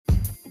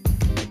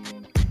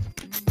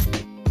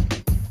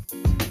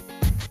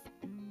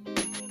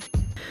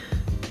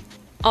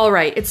All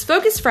right, it's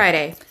Focus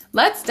Friday.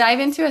 Let's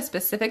dive into a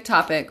specific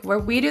topic where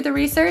we do the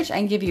research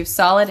and give you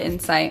solid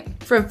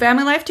insight. From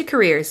family life to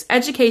careers,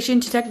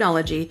 education to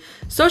technology,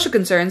 social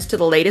concerns to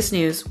the latest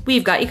news,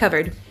 we've got you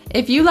covered.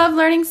 If you love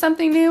learning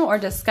something new or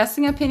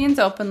discussing opinions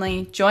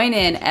openly, join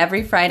in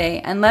every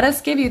Friday and let us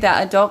give you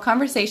that adult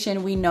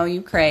conversation we know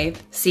you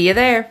crave. See you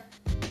there.